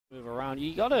Move around.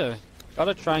 You gotta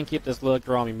try and keep this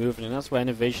lurker army moving, and that's where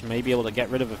innovation may be able to get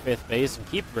rid of a 5th base and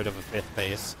keep rid of a 5th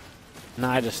base.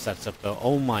 Nidus sets up though.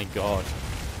 Oh my god.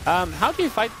 How do you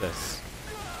fight this?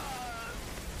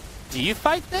 Do you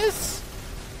fight this?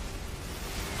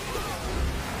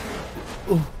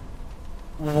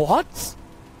 What?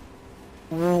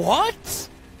 What?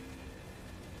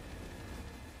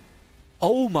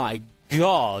 Oh my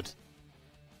god.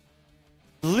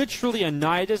 Literally a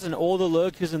Nidus and all the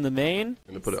lurkers in the main. I'm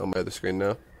gonna put it on my other screen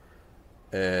now.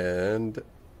 And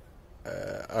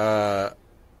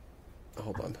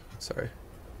hold on, sorry.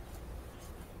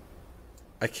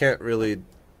 I can't really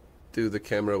do the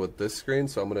camera with this screen,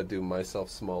 so I'm gonna do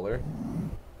myself smaller.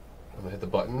 I'm gonna hit the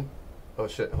button. Oh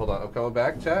shit, hold on, I'm coming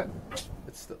back, chat.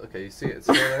 It's still, okay, you see it, it's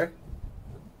still there.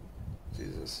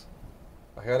 Jesus.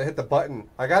 I gotta hit the button.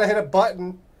 I gotta hit a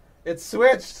button. It's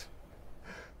switched.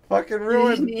 Fucking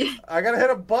ruined. I gotta hit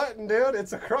a button, dude.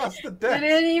 It's across the deck. You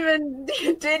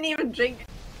didn't even drink.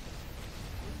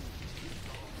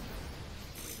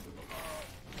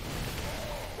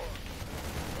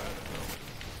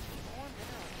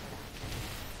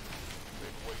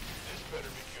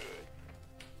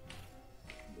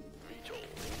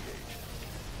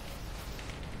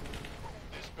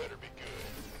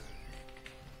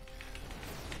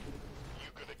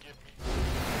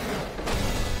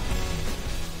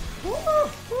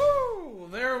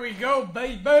 There we go,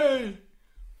 baby!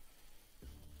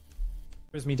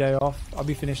 Here's me day off. I'll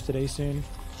be finished today soon.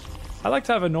 I like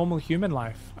to have a normal human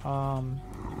life.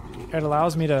 It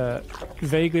allows me to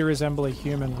vaguely resemble a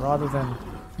human rather than...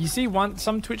 You see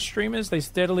some Twitch streamers, they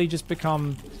steadily just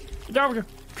become...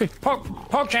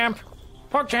 PogChamp!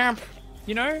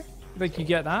 You know? Like, you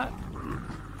get that?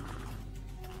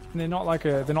 And they're not like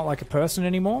a person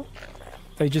anymore.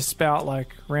 They just spout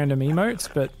like random emotes,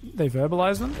 but they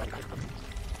verbalize them.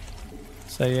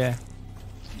 So yeah.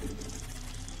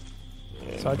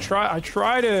 So I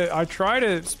try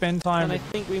to spend time. And I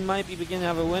think we might be beginning to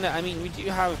have a winner. I mean, we do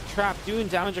have Trap doing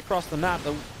damage across the map.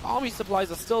 The army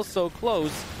supplies are still so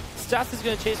close. Stats is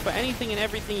going to chase for anything and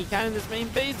everything he can in this main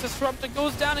base. Disruptor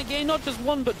goes down again. Not just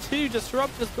one, but two.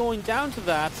 Disruptors going down to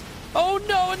that. Oh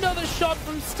no, another shot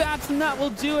from Stats, and that will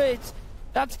do it.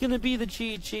 That's going to be the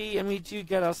GG, and we do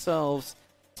get ourselves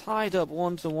tied up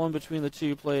 1-1 between the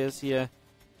two players here.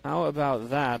 How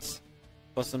about that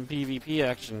for some PvP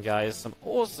action, guys? Some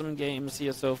awesome games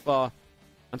here so far.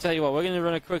 I'll tell you what, we're going to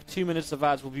run a quick 2 minutes of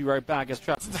ads. We'll be right back as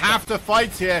Trap Doesn't have to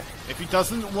fight here if he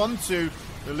doesn't want to.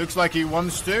 It looks like he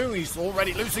wants to. He's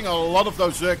already losing a lot of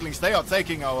those Zerglings. They are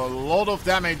taking a lot of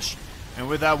damage. And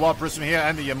with that Warp Prism here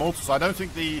and the Immortals, I don't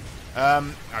think the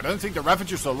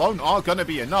Ravagers alone are going to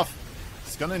be enough.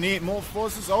 It's gonna need more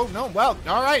forces. Oh no, well,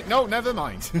 alright, no, never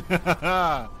mind.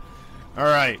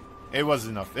 Alright, it was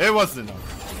enough. It was enough.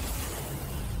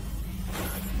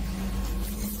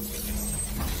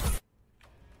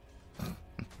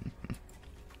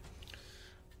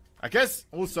 I guess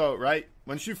also, right,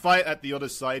 once you fight at the other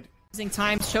side. Losing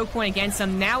time, choke point against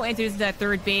them, now enters that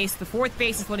 3rd base. The 4th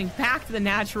base is floating back to the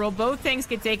natural. Both tanks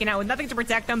get taken out with nothing to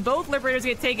protect them. Both Liberators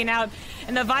get taken out,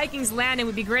 and the Vikings land and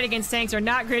would be great against tanks, are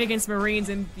not great against Marines,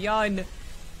 and Beyond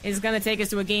is going to take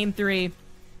us to a game 3.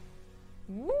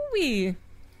 Woo-wee.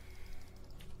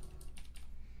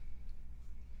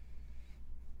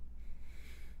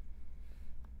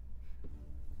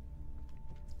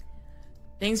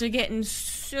 Things are getting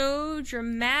so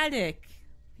dramatic.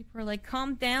 People are like,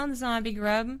 calm down, zombie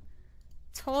grub.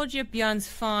 Told you Beyond's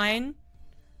fine.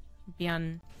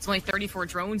 Beyond. It's only 34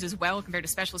 drones as well compared to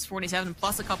Specialist 47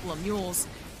 plus a couple of mules.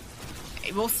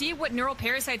 We'll see what Neural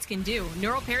Parasites can do.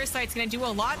 Neural Parasite's gonna do a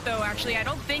lot though, actually. I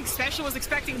don't think Special was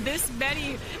expecting this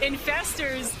many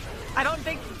infestors. I don't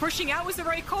think pushing out was the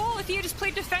right call. If he had just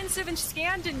played defensive and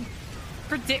scanned and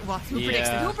predict, well, who predicts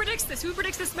this? Who predicts this? Who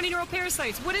predicts this many Neural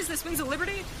Parasites? What is this, Wings of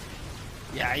Liberty?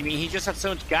 Yeah, I mean, he just had so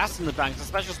much gas in the bank. The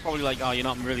Special's probably like, oh, you're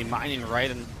not really mining,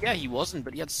 right? And yeah, he wasn't,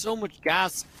 but he had so much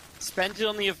gas, spent it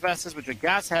on the Infestors, which are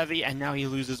gas heavy, and now he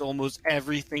loses almost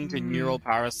everything to Neural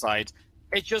Parasite.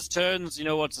 It just turns, you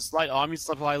know, what's a slight army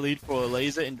supply lead for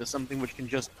Elazer into something which can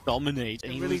just dominate.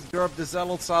 And he really derped the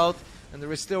Zealots out, and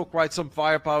there is still quite some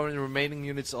firepower in the remaining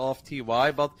units of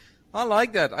TY, but I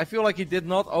like that. I feel like he did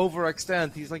not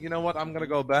overextend. He's like, you know what, I'm gonna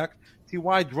go back.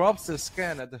 TY drops the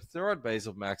scan at the 3rd base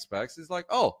of Max Packs. He's like,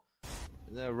 oh,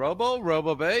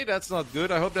 Robo Bay, that's not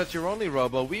good. I hope that's your only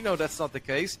Robo. We know that's not the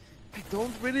case. I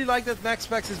don't really like that Max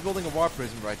Packs is building a Warp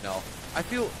Prism right now. I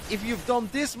feel if you've done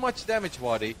this much damage,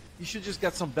 Wardy, you should just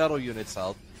get some battle units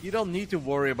out. You don't need to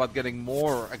worry about getting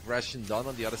more aggression done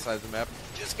on the other side of the map.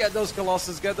 Just get those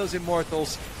Colossus, get those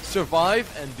Immortals,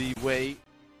 survive, and be way...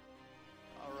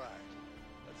 Alright.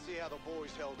 how the boys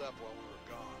held up while we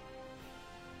were gone.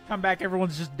 Come back,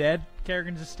 everyone's just dead.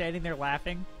 Kerrigan's just standing there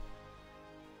laughing.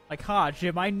 Like, ha,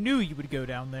 Jim, I knew you would go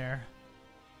down there.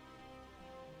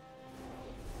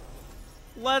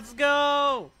 Let's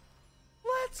go!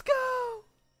 Let's go!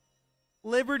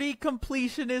 Liberty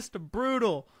Completionist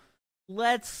Brutal.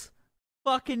 Let's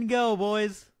fucking go,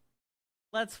 boys.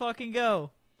 Let's fucking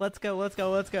go. Let's go, let's go,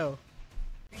 let's go.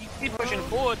 You keep pushing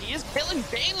forward. He is killing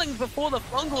Banelings before the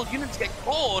fungal units get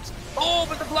caught. Oh,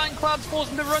 but the blind clouds force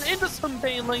him to run into some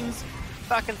Banelings.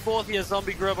 Back and forth here,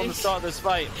 zombie grub on the start of this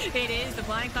fight. It is. The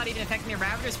blind cloud even affecting the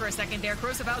Ravagers for a second there.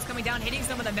 Crosavow's coming down, hitting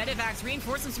some of the medevacs.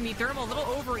 Reinforcements from Ethermal, a little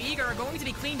over-eager, are going to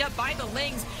be cleaned up by the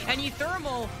Lings. And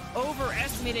Ethermal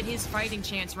overestimated his fighting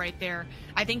chance right there.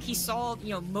 I think he saw,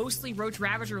 you know, mostly Roach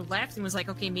Ravager left and was like,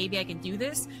 okay, maybe I can do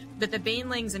this. But the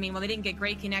Banelings, I mean, while they didn't get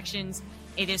great connections,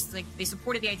 it is like they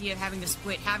supported the idea of having to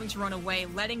split, having to run away,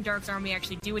 letting Dark's army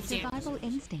actually do its damage. Survival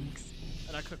instincts.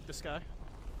 And I cooked this guy.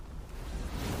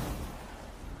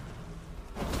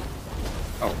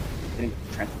 Oh, I didn't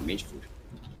transfer mage food.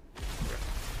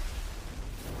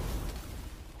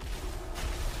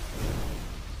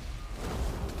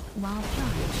 Wild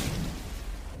charge.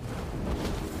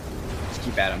 Just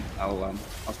keep at him. I'll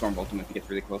stormbolt him if he gets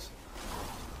really close.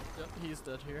 Yep, he's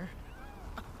dead here.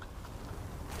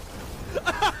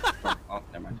 Oh,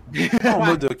 never mind. En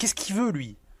mode, qu'est-ce qu'il veut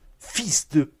lui? Fils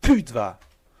de pute, va.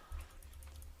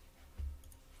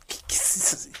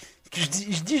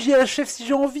 Je dis j'ai la chef si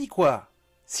j'ai envie, quoi.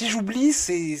 Si j'oublie,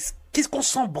 c'est... Qu'est-ce qu'on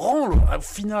s'en branle, au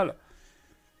final?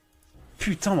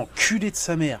 Putain, l'enculé de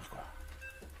sa mère, quoi.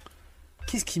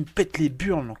 Qu'est-ce qui me pète les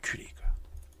burnes, l'enculé, quoi.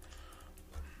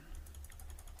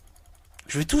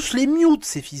 Je vais tous les mute,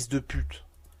 ces fils de pute.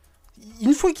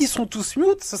 Une fois qu'ils sont tous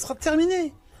mute, ça sera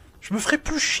terminé. Je me ferai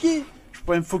plus chier. Je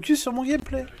pourrais me focus sur mon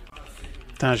gameplay.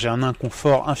 Putain, j'ai un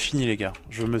inconfort infini, les gars.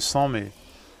 Je me sens, mais...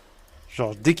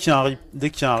 Genre, dès qu'il y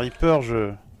a un Reaper,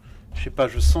 je sais pas,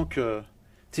 je sens que...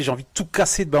 Tu sais, j'ai envie de tout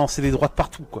casser, de balancer des droites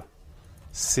partout, quoi.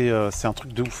 C'est un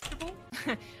truc de ouf.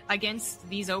 Against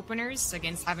these openers,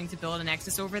 against having to build a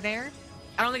Nexus over there,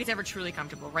 I don't think it's ever truly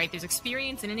comfortable, right? There's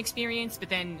experience and inexperience, but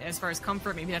then as far as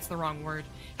comfort, maybe that's the wrong word.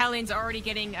 Hellions already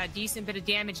getting a decent bit of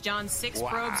damage done. 6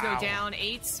 probes go down,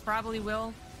 8s probably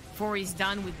will, before he's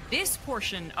done with this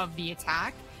portion of the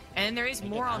attack. And there is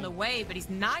more on the way, but he's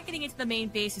not getting into the main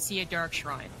base to see a Dark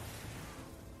Shrine.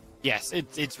 Yes,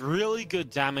 it's really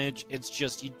good damage. It's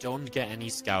just you don't get any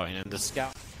scouting, and the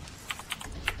scout...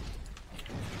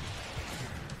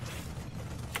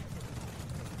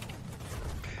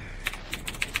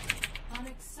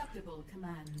 Unacceptable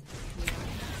command.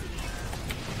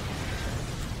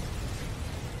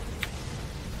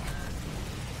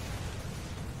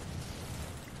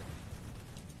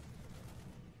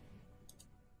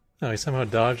 Oh, he somehow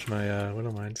dodged my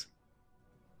Widow Mines.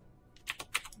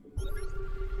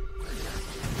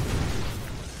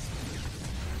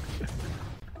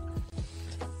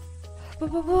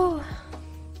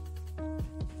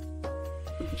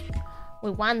 We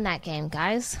won that game,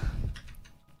 guys.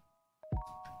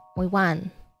 We won.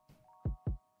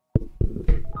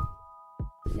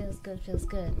 Feels good, feels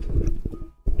good.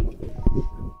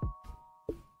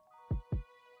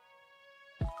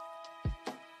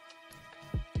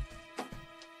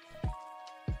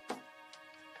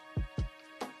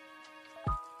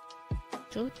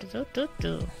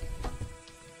 Do.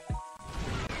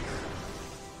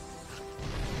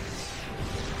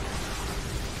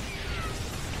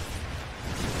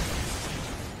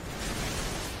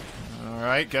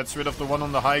 Alright, gets rid of the one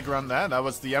on the high ground there. That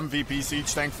was the MVP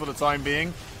siege tank for the time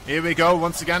being. Here we go,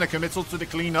 once again a committal to the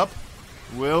cleanup.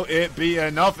 Will it be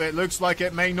enough? It looks like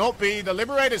it may not be. The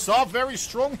Liberators are very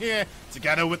strong here,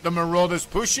 together with the Marauders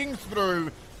pushing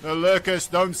through. The Lurkers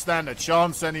don't stand a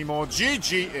chance anymore.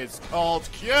 GG is called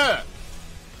Cure.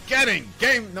 Getting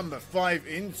game number 5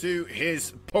 into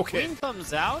his pocket. Queen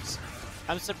comes out.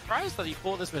 I'm surprised that he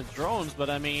fought this with drones, but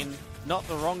I mean, not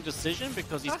the wrong decision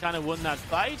because he's kind of won that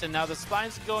fight, and now the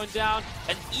spines are going down.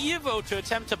 An Evo to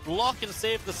attempt to block and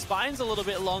save the spines a little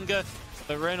bit longer.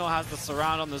 But Reno has the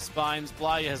surround on the spines.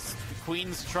 Bly has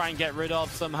Queens to try and get rid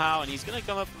of somehow, and he's going to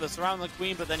come up with the surround on the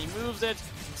Queen, but then he moves it.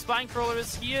 Spinecrawler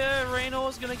is here. Reno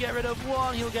is going to get rid of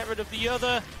one. He'll get rid of the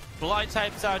other. Bly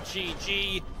types out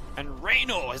GG, and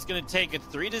Reno is going to take it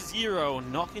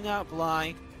 3-0, knocking out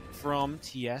Bly from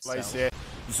TSL. Here.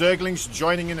 Zerglings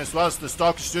joining in as well as the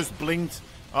Stalkers just blinked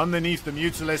underneath the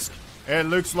Mutalisk. It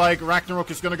looks like Ragnarok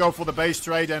is going to go for the base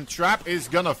trade, and Trap is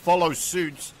going to follow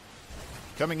suit.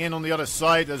 Coming in on the other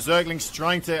side, the Zerglings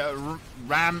trying to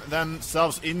ram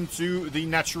themselves into the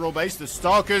natural base. The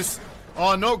Stalkers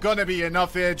are not gonna be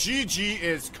enough here. GG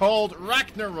is called.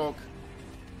 Ragnarok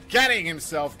getting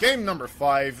himself game number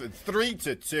 5,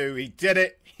 3-2. He did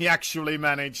it. He actually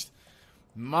managed.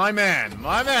 My man,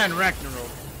 Ragnarok.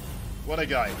 What a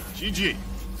guy. GG.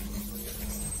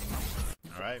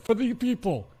 Alright. For the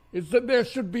people is that there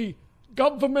should be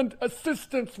government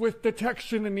assistance with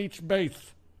detection in each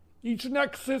base. Each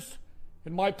nexus,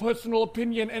 in my personal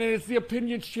opinion, and it is the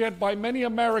opinion shared by many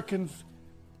Americans,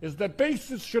 is that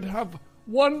bases should have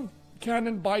one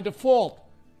cannon by default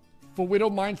for widow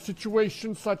mine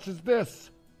situations such as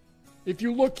this. If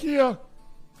you look here,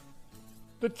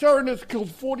 the Terran has killed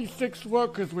 46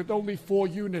 workers with only 4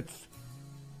 units.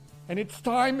 And it's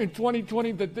time in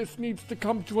 2020 that this needs to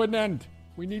come to an end.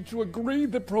 We need to agree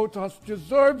that Protoss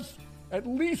deserves at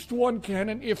least 1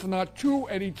 cannon, if not 2,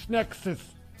 at each nexus,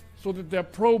 so that their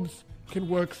probes can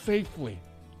work safely.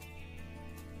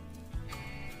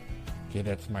 Okay,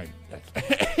 that's my...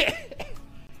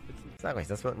 Sag euch,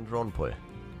 das wird ein Drone-Pull.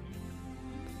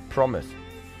 Promise.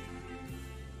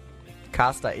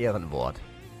 Caster Ehrenwort.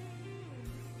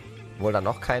 Obwohl da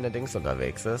noch keine Dings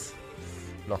unterwegs ist.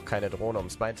 Noch keine Drohne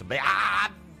ums Bein zu... Ah,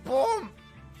 boom!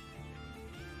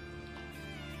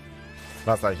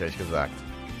 Was habe ich euch gesagt?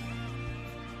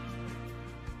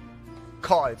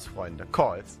 Calls, Freunde,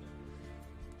 Calls.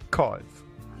 Calls.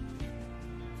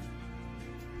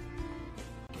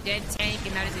 Dead tank,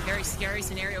 and that is a very scary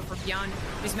scenario for Beyond,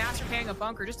 who's master preparing a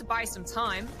bunker just to buy some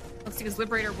time. Looks like his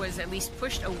Liberator was at least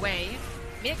pushed away.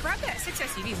 I mean, grab that 6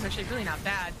 SUV is actually really not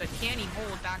bad, but can he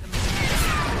hold back on the...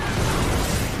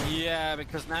 Yeah,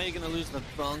 because now you're going to lose the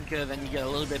bunker, then you get a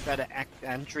little bit better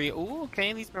entry. Ooh,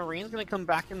 okay, these Marines going to come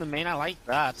back in the main. I like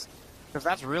that. Because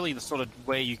that's really the sort of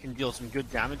way you can deal some good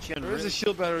damage here. There is a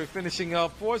shield battery finishing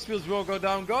up. Force fields will go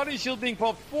down. Guardian shield being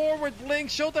popped. Forward link.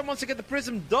 Showtime wants to get the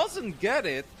prism. Doesn't get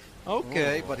it.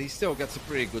 Okay, but he still gets a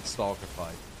pretty good stalker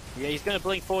fight. Yeah, he's going to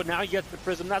blink forward. Now he gets the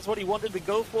prism. That's what he wanted to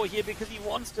go for here because he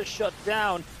wants to shut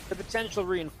down the potential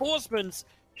reinforcements.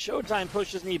 Showtime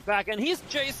pushes Neeb back, and he's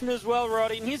chasing as well,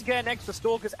 Roddy, and he's getting extra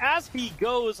stalkers as he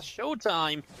goes.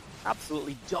 Showtime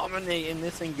absolutely dominating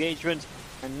this engagement,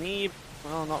 and Neeb,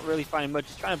 well, not really finding much.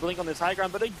 He's trying to blink on this high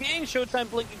ground, but again,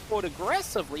 Showtime blinking forward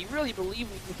aggressively. Really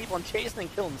believe we can keep on chasing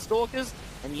and killing stalkers,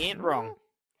 and he ain't wrong.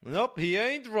 Nope, he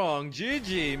ain't wrong.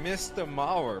 GG, Mr.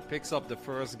 Mauer picks up the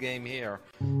first game here.